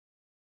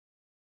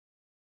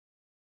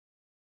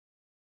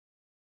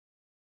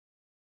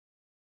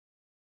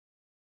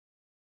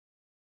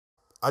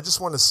I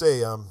just want to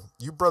say,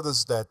 you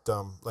brothers that,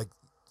 like,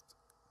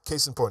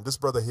 case in point, this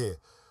brother here,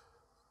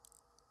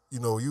 you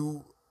know,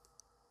 you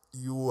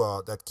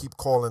that keep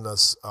calling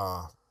us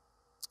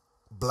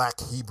black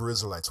Hebrew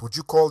Israelites. Would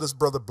you call this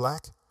brother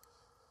black?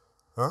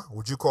 Huh?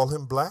 Would you call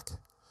him black?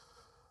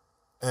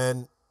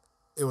 And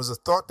it was a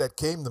thought that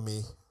came to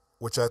me,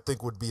 which I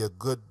think would be a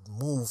good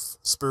move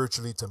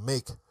spiritually to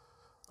make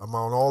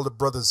among all the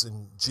brothers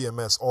in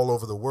GMS all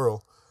over the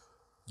world.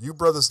 You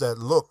brothers that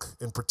look,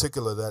 in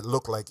particular, that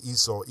look like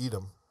Esau,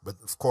 Edom, but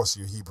of course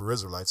you're Hebrew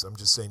Israelites. I'm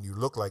just saying you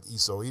look like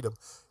Esau, Edom.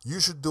 You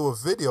should do a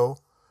video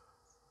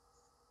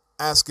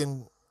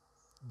asking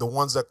the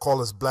ones that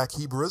call us black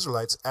Hebrew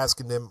Israelites,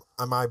 asking them,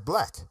 am I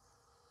black?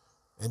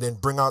 And then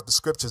bring out the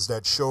scriptures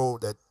that show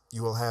that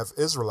you will have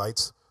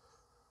Israelites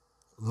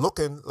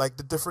looking like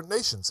the different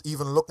nations,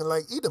 even looking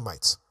like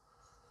Edomites.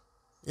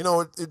 You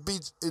know, it'd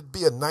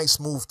be a nice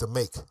move to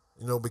make,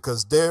 you know,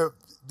 because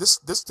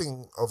this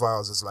thing of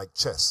ours is like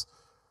chess,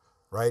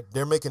 right?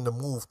 They're making the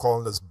move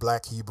calling us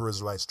black Hebrew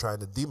Israelites, trying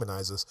to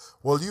demonize us.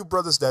 Well, you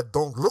brothers that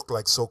don't look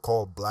like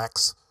so-called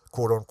blacks,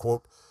 quote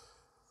unquote,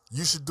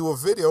 you should do a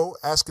video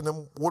asking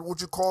them, what would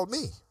you call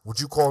me?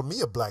 Would you call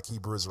me a black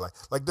Hebrew Israelite?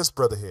 Like this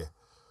brother here,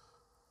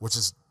 which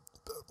is,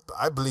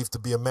 I believe, to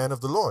be a man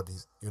of the Lord.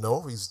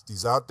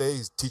 He's out there,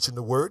 he's teaching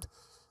the word,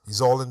 he's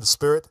all in the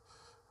spirit.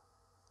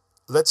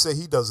 Let's say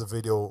he does a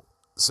video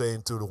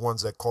saying to the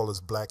ones that call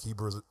us black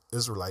Hebrew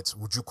Israelites,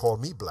 would you call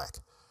me black?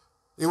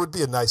 It would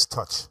be a nice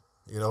touch,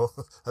 you know.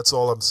 That's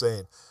all I'm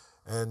saying.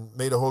 And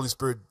may the Holy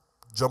Spirit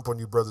jump on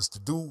you brothers to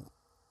do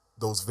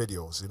those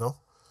videos, you know.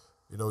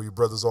 You know, you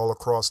brothers all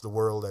across the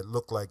world that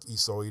look like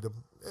Esau,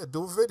 Edom, yeah,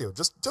 do a video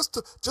just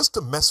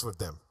to mess with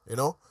them, you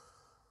know,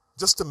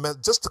 just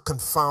to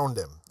confound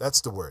them. That's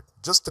the word,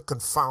 just to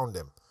confound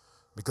them,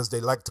 because they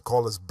like to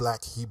call us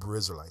black Hebrew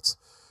Israelites.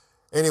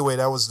 Anyway,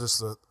 that was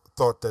just a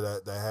thought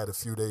that I had a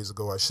few days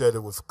ago. I shared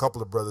it with a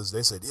couple of brothers.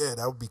 They said, yeah,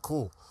 that would be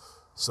cool.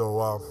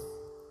 So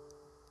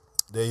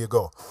there you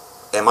go.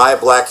 Am I a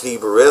black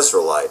Hebrew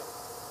Israelite?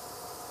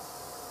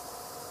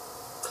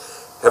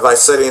 Have I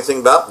said anything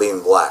about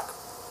being black?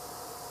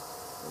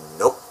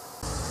 Nope.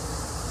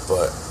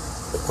 But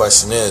the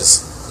question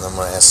is, and I'm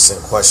going to ask the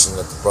same question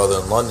that the brother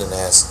in London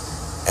asked,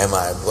 am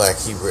I a black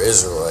Hebrew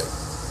Israelite?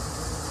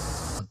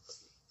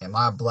 Am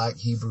I a black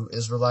Hebrew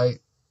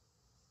Israelite?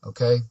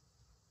 Okay.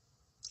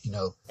 You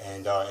know.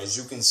 And as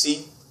you can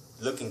see,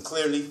 looking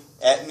clearly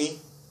at me,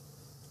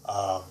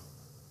 I'll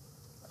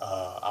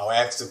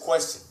ask the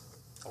question,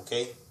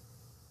 okay?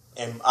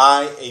 Am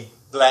I a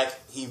black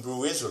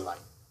Hebrew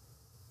Israelite?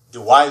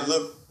 Do I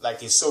look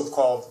like a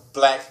so-called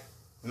black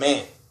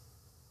man?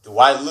 Do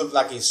I look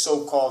like a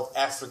so-called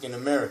African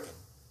American?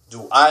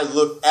 Do I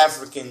look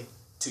African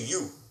to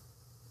you?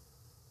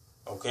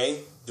 Okay?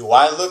 Do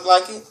I look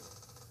like it?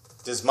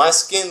 Does my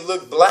skin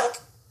look black?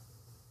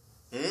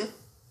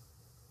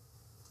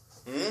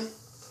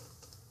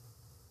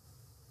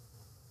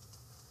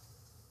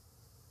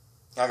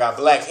 I got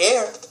black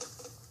hair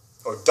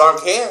or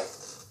dark hair.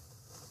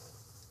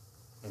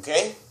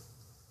 Okay?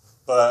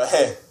 But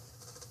hey,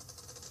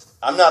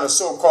 I'm not a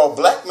so-called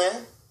black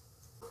man.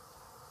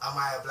 Am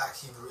I a black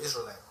Hebrew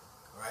Israelite?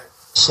 Right?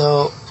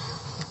 So,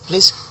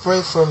 please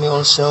pray for me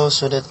also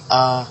so that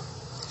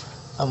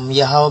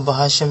YAHWAH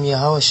bahasham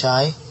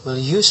YAHWASHI will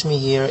use me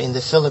here in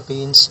the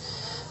Philippines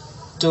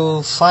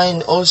to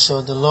find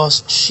also the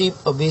lost sheep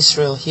of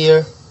Israel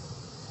here,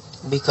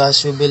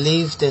 because we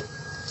believe that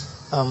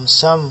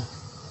some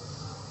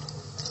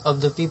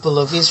of the people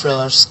of Israel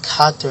are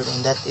scattered,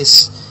 and that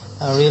is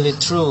really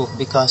true,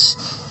 because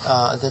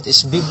that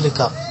is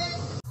biblical.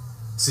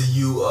 To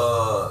you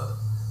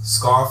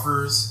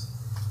scoffers,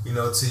 you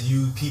know, to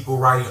you people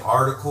writing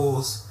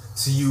articles,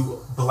 to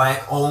you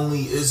black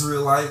only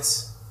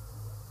Israelites,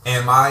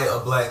 am I a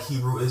black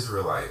Hebrew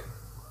Israelite?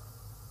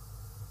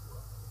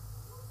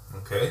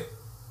 Okay?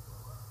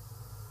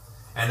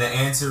 And the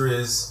answer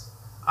is,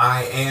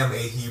 I am a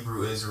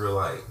Hebrew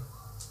Israelite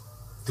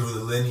through the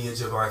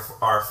lineage of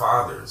our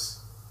fathers,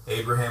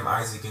 Abraham,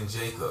 Isaac, and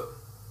Jacob.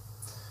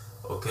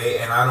 Okay?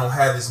 And I don't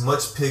have as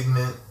much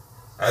pigment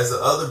as the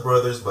other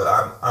brothers, but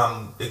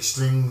I'm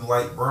extremely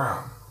light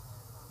brown.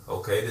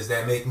 Okay? Does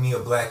that make me a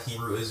black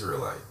Hebrew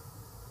Israelite?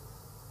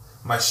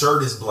 My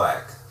shirt is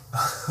black.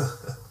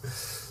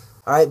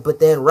 Alright, but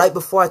then right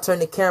before I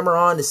turned the camera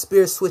on, the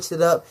Spirit switched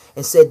it up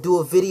and said, do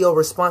a video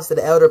response to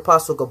the Elder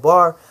Apostle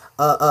Gabar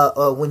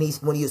when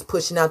he was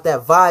pushing out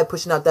that vibe,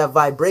 pushing out that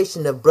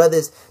vibration of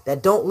brothers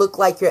that don't look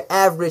like your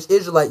average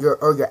Israelite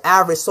or your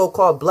average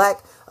so-called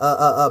black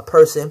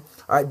person.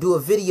 Alright, do a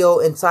video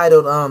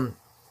entitled,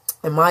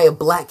 am I a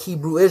black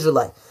Hebrew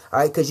Israelite?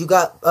 Alright, because you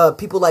got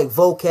people like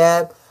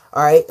Vocab.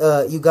 Alright,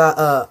 you got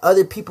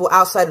other people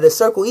outside of the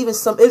circle, even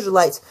some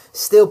Israelites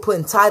still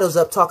putting titles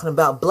up talking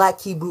about black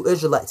Hebrew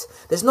Israelites.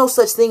 There's no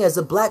such thing as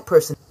a black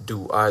person.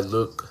 Do I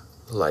look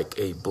like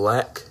a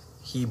black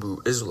Hebrew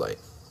Israelite?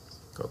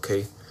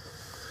 Okay.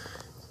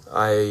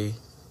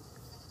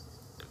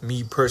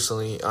 Me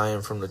personally, I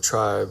am from the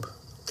tribe,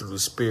 through the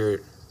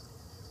Spirit,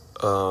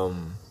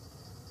 the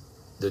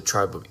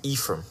tribe of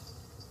Ephraim.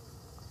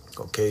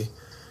 Okay.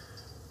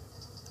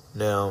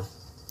 Now,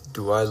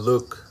 do I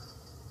look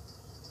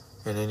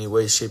in any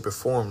way, shape, or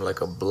form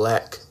like a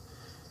black,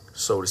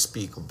 so to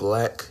speak,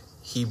 black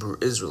Hebrew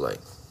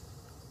Israelite?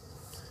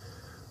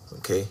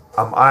 Okay.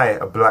 Am I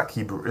a black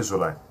Hebrew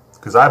Israelite?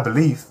 Because I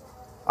believe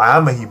I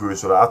am a Hebrew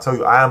Israelite. I'll tell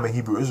you, I am a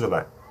Hebrew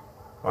Israelite.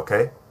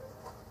 Okay?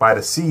 By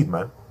the seed,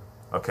 man.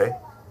 Okay?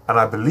 And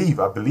I believe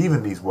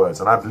in these words.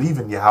 And I believe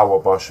in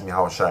YAHAWAH, BaHasham,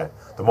 YAHWASHI,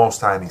 the Most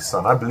High and His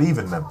Son. I believe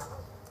in them.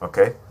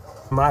 Okay?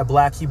 Am I a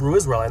black Hebrew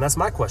Israelite? And that's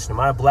my question. Am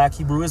I a black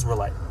Hebrew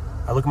Israelite?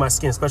 I look at my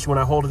skin, especially when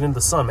I hold it in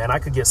the sun, man. I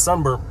could get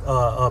sunburned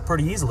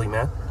pretty easily,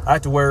 man. I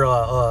have to wear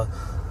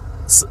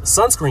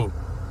sunscreen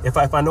if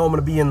I know I'm going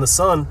to be in the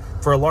sun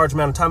for a large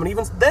amount of time. And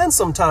even then,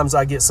 sometimes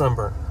I get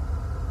sunburned.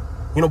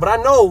 You know, but I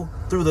know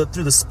through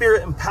the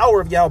spirit and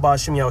power of YAHWAH,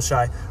 BaHasham,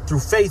 YAHWASHI, through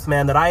faith,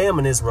 man, that I am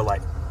an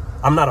Israelite.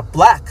 I'm not a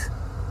black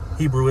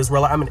Hebrew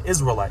Israelite. I'm an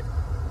Israelite.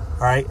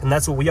 All right? And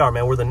that's what we are,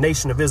 man. We're the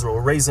nation of Israel.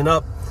 We're raising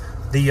up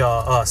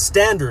the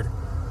standard,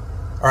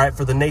 all right,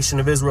 for the nation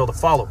of Israel to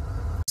follow.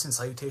 And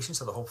salutations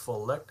to the hopeful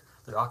elect,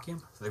 the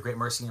Akim, to the great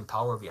mercy and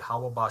power of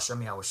YAHAWAH,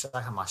 BaHasham,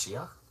 YAHWASHI,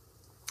 HaMashiach.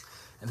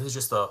 And this is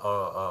just I'm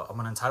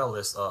going to entitle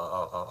this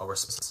a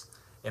response.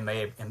 Am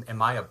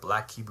I a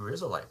black Hebrew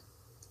Israelite?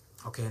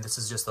 Okay, and this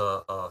is just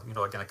you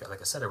know, again,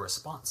 like I said, a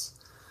response.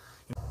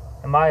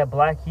 Am I a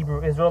black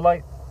Hebrew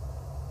Israelite?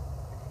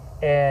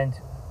 And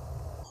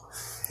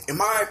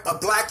Am I a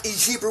black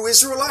Hebrew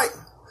Israelite?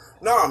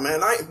 Nah,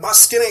 man, my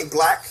skin ain't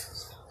black.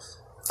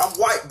 I'm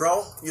white,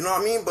 bro. You know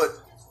what I mean? But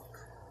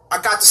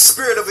I got the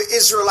spirit of an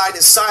Israelite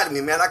inside of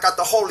me, man. I got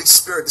the Holy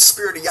Spirit, the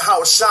spirit of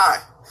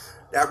YAHWASHI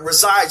that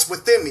resides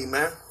within me,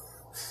 man.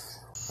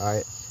 All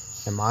right,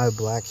 am I a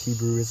black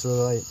Hebrew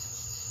Israelite?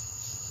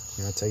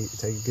 You know, take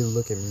a good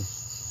look at me.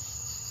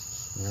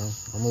 You know,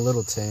 I'm a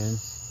little tan,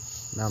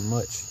 not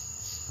much.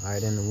 All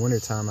right, in the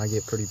wintertime, I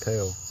get pretty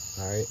pale.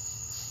 All right.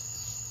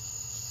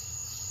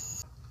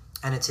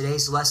 And in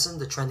today's lesson,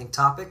 the trending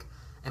topic,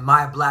 am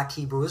I a black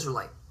Hebrew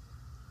Israelite?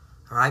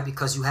 All right,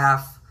 because you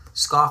have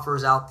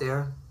scoffers out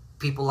there,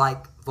 people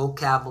like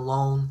Vocab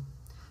Malone,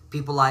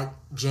 people like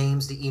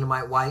James the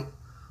Edomite White,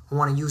 who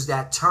want to use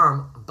that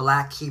term,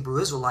 black Hebrew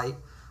Israelite,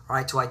 all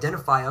right, to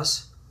identify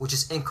us, which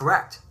is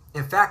incorrect.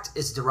 In fact,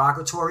 it's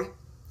derogatory,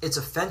 it's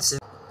offensive.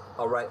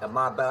 All right, am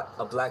I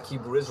a black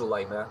Hebrew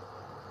Israelite, man?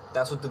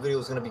 That's what the video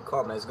is going to be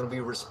called, man. It's going to be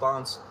a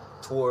response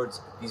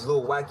towards these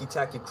little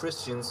wacky-tacky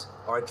Christians,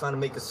 all right, trying to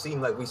make it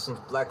seem like we some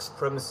black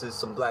supremacists,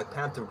 some Black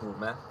Panther group,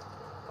 man.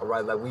 All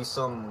right, like we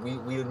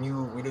the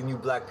new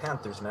Black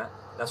Panthers, man.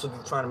 That's what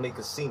they're trying to make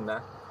us seem,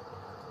 man.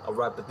 All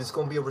right, but this is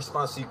going to be a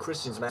response to you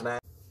Christians, man.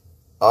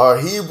 Are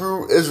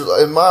Hebrew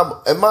Israelite?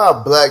 Am I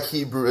a black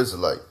Hebrew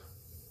Israelite?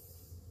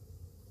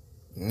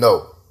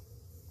 No.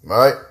 All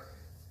right?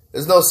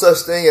 There's no such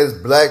thing as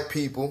black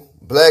people,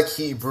 black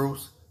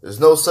Hebrews. There's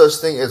no such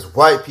thing as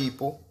white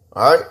people.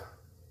 All right?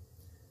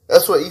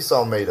 That's what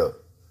Esau made up.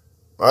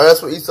 All right?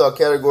 That's what Esau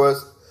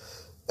categorized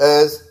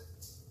as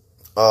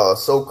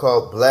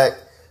so-called black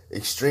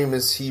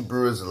extremist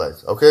Hebrew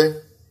Israelites. Okay?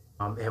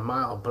 Am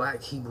I a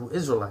black Hebrew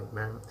Israelite,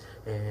 man?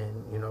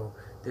 And you know,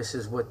 this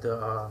is what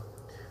the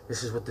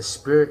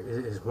spirit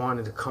is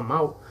wanting to come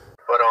out.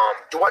 But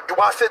do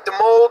I fit the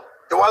mold?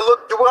 Do I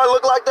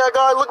look like that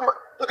guy?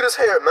 Look at his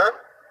hair, man.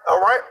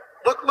 All right,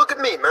 look at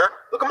me, man.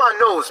 Look at my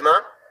nose,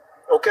 man.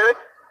 Okay,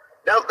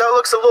 that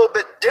looks a little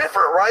bit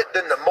different, right,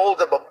 than the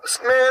mold of a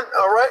man.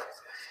 All right,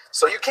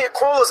 so you can't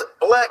call us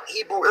black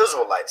Hebrew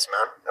Israelites,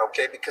 man.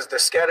 Okay, because they're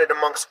scattered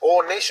amongst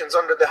all nations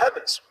under the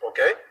heavens.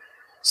 Okay,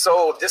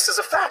 so this is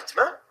a fact,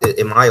 man.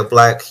 Am I a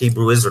black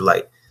Hebrew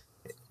Israelite?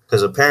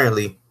 Because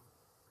apparently,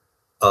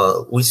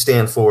 we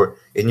stand for,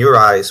 in your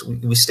eyes,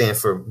 we stand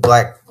for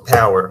black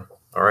power.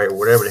 All right, or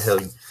whatever the hell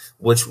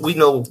which we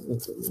know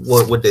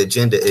what the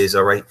agenda is.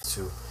 All right.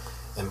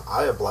 Am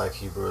I a black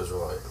Hebrew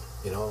Israelite?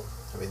 You know,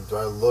 I mean, do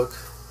I look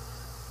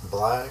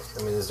black?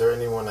 I mean, is there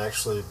anyone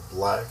actually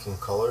black in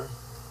color?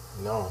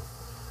 No.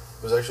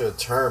 It was actually a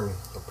term,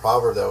 a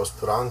proverb that was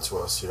put onto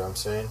us. You know what I'm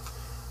saying?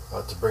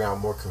 To bring out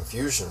more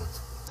confusion.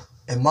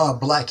 Am I a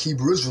black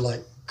Hebrew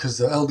Israelite? Because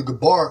the Elder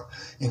Gabar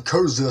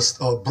encourages us,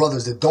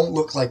 brothers that don't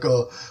look like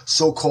a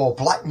so-called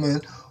black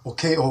men,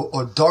 okay,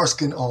 or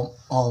dark-skinned,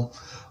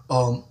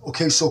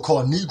 okay,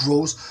 so-called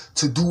Negroes,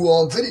 to do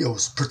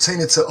videos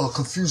pertaining to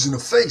confusing the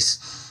face.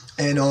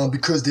 And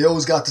because they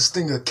always got this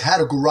thing of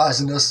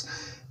categorizing us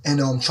and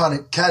trying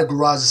to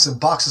categorize us and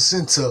box us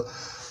into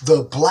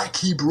the black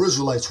Hebrew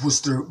Israelites,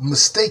 which they're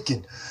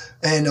mistaken.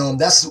 And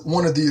that's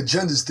one of the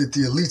agendas that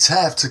the elites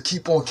have, to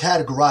keep on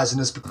categorizing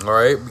us. All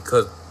right,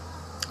 because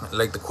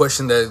like the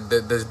question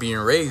that's being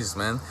raised,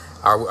 man,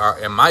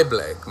 am I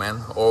black,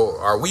 man, or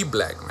are we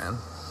black, man?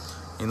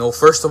 You know,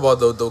 first of all,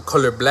 the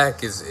color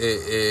black is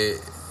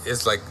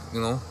like,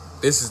 you know,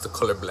 this is the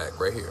color black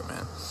right here,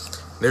 man.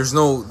 There's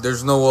no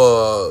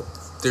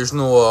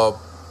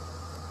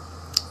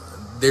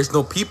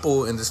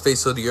people in this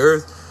face of the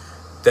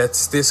earth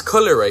that's this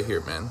color right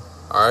here, man.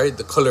 All right,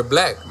 the color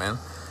black, man.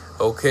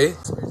 Okay.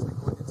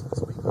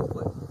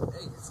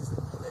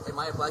 Am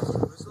I a black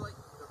Hebrew Israelite?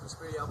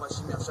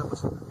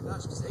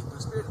 gosh, because hey, through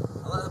the Spirit,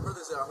 a lot of the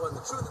brothers that are in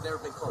the truth have never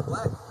been called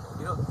black,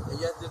 you know, and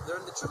yet they're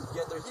in the truth,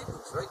 yet they're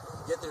Hebrews, right?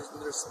 Yet they're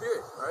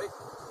spirit, all right?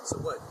 So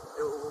what?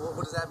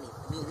 What does that mean?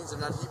 It means they're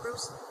not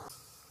Hebrews?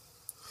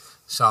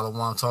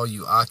 Shalom to all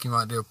you Akim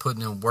out there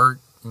putting in work,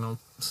 you know what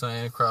I'm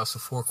saying, across the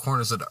four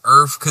corners of the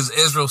earth, because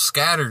Israel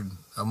scattered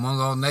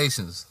among all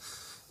nations.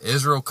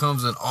 Israel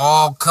comes in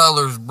all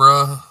colors,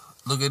 bruh.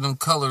 Look at them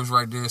colors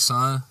right there,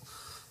 son.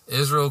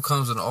 Israel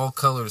comes in all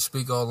colors to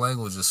speak all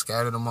languages,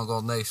 scattered among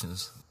all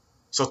nations.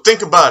 So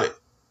think about it.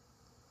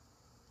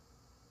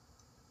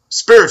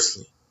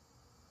 Spiritually.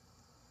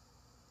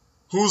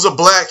 Who's a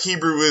black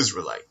Hebrew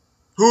Israelite?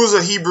 Who's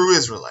a Hebrew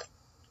Israelite?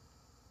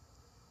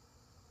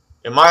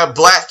 Am I a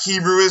black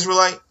Hebrew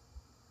Israelite?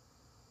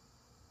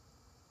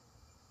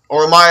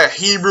 Or am I a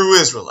Hebrew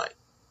Israelite?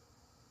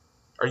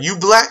 Are you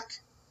black?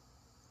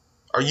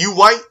 Are you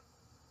white?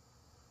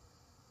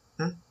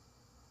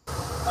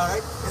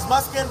 Alright, is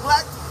my skin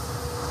black?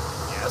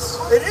 Yes.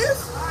 It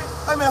is?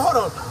 I mean, hold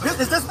on.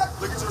 Is this?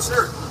 Look at your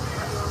shirt.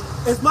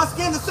 Is my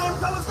skin the same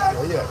color as that?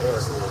 Yeah.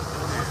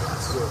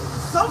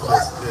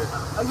 Somewhat?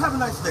 Have a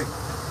nice day.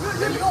 That's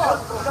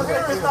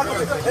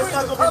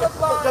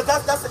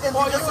the end.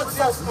 You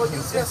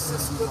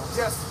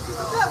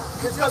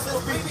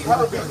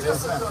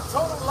just a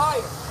total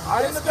liar.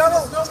 I ain't the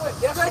devil.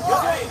 There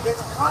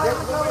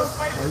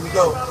you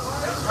go.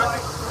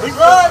 He's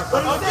right,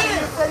 but he's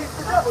dead.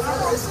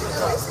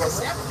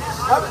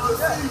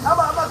 I'm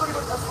not going to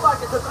even spike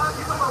it because I'm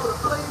going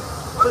to play.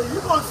 So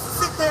you're going to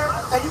sit there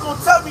and you're going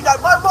to tell me that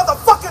my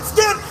motherfucking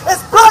skin is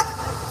black?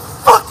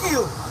 Fuck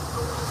you!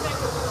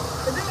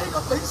 And then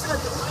he said,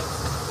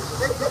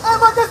 hey,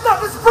 man, that's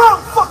not this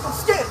brown fucking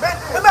skin, man.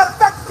 As a matter of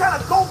fact, it's kind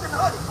of golden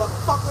honey,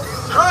 motherfucker.